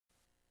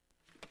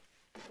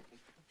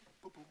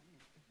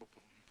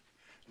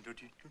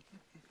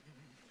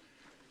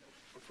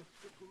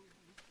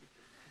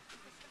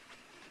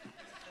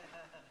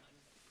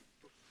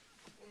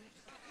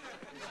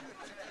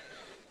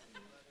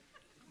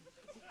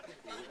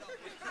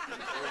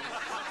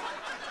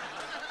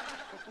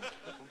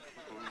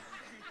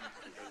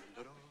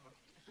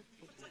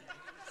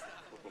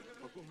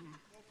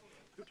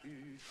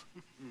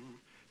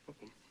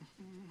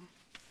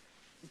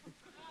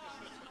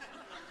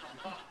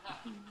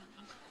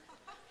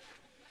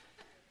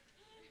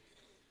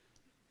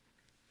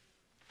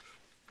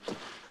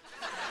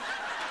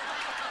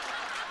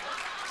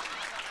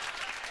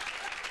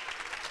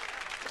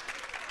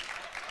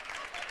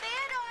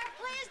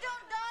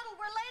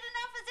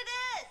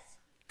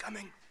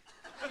Coming.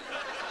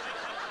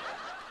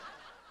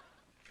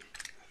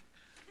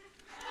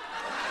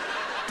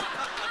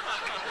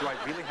 Do I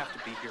really have to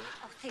be here?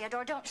 Oh,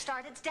 Theodore, don't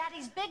start. It's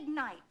Daddy's big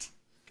night.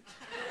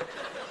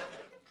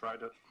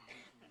 Tried it.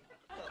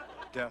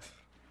 Death.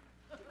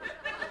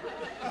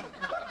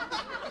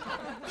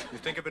 You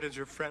think of it as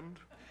your friend,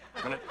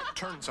 and it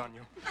turns on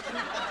you.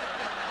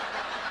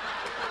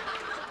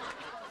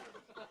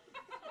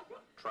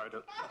 Tried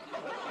it.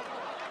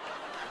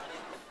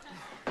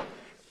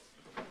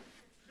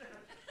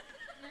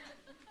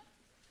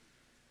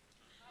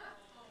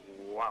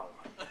 Wow.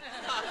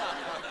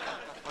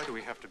 Why do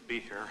we have to be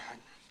here?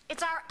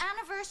 It's our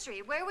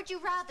anniversary. Where would you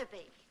rather be?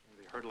 I'd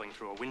be hurtling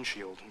through a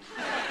windshield.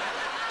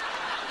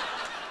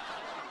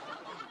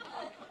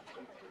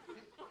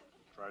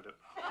 Tried it.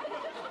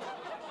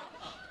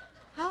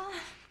 Oh,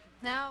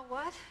 now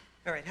what?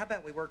 All right, how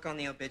about we work on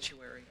the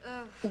obituary?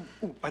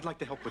 Ooh, I'd like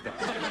to help with that.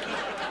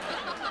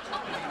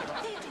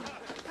 Theodore,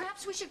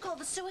 perhaps we should call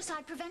the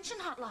suicide prevention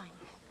hotline.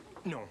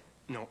 No,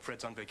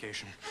 Fred's on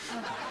vacation.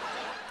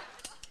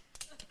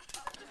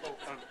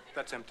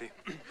 That's empty.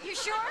 You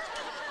sure?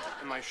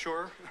 Am I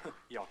sure?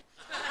 Yeah.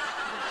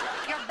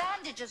 Your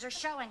bandages are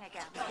showing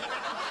again.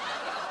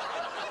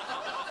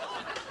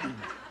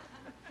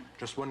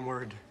 Just one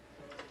word.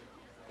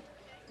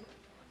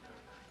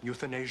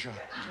 Euthanasia.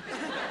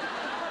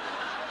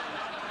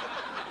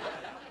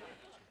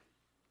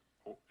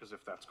 Oh, as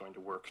if that's going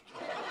to work.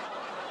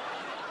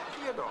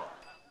 Theodore,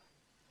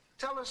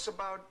 tell us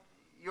about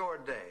your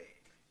day.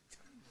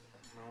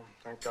 Well,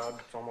 thank God,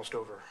 it's almost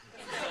over.